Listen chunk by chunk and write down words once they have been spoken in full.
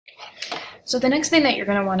So the next thing that you're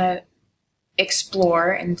going to want to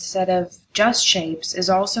explore, instead of just shapes, is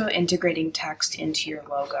also integrating text into your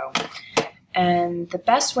logo. And the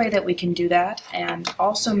best way that we can do that and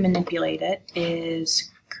also manipulate it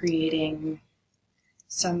is creating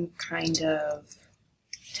some kind of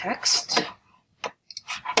text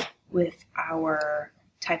with our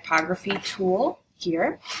typography tool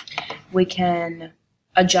here. We can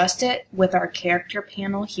adjust it with our character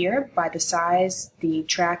panel here by the size, the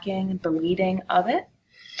tracking, the leading of it,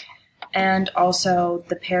 and also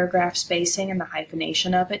the paragraph spacing and the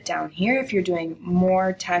hyphenation of it down here if you're doing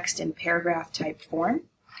more text in paragraph type form.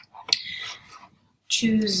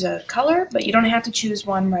 Choose a color, but you don't have to choose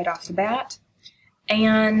one right off the bat.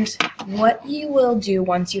 And what you will do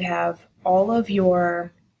once you have all of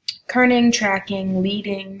your kerning, tracking,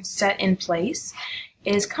 leading set in place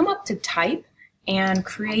is come up to type and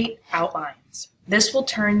create outlines. This will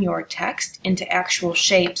turn your text into actual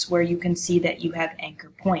shapes where you can see that you have anchor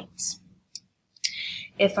points.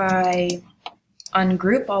 If I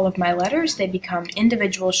ungroup all of my letters, they become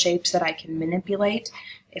individual shapes that I can manipulate.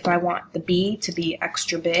 If I want the B to be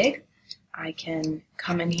extra big, I can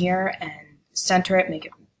come in here and center it, make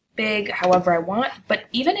it big, however I want. But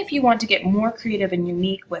even if you want to get more creative and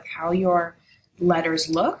unique with how your letters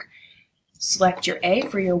look, select your A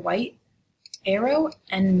for your white arrow,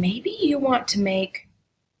 and maybe you want to make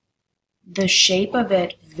the shape of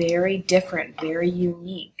it very different, very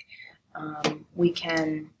unique. We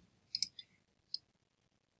can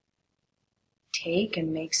take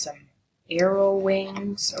and make some arrow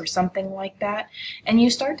wings or something like that, and you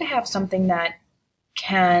start to have something that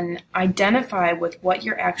can identify with what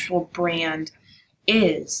your actual brand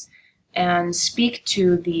is and speak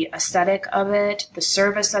to the aesthetic of it, the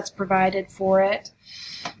service that's provided for it,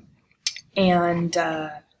 and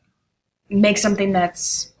make something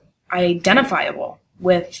that's identifiable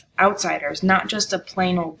with outsiders, not just a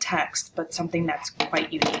plain old text, but something that's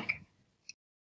quite unique.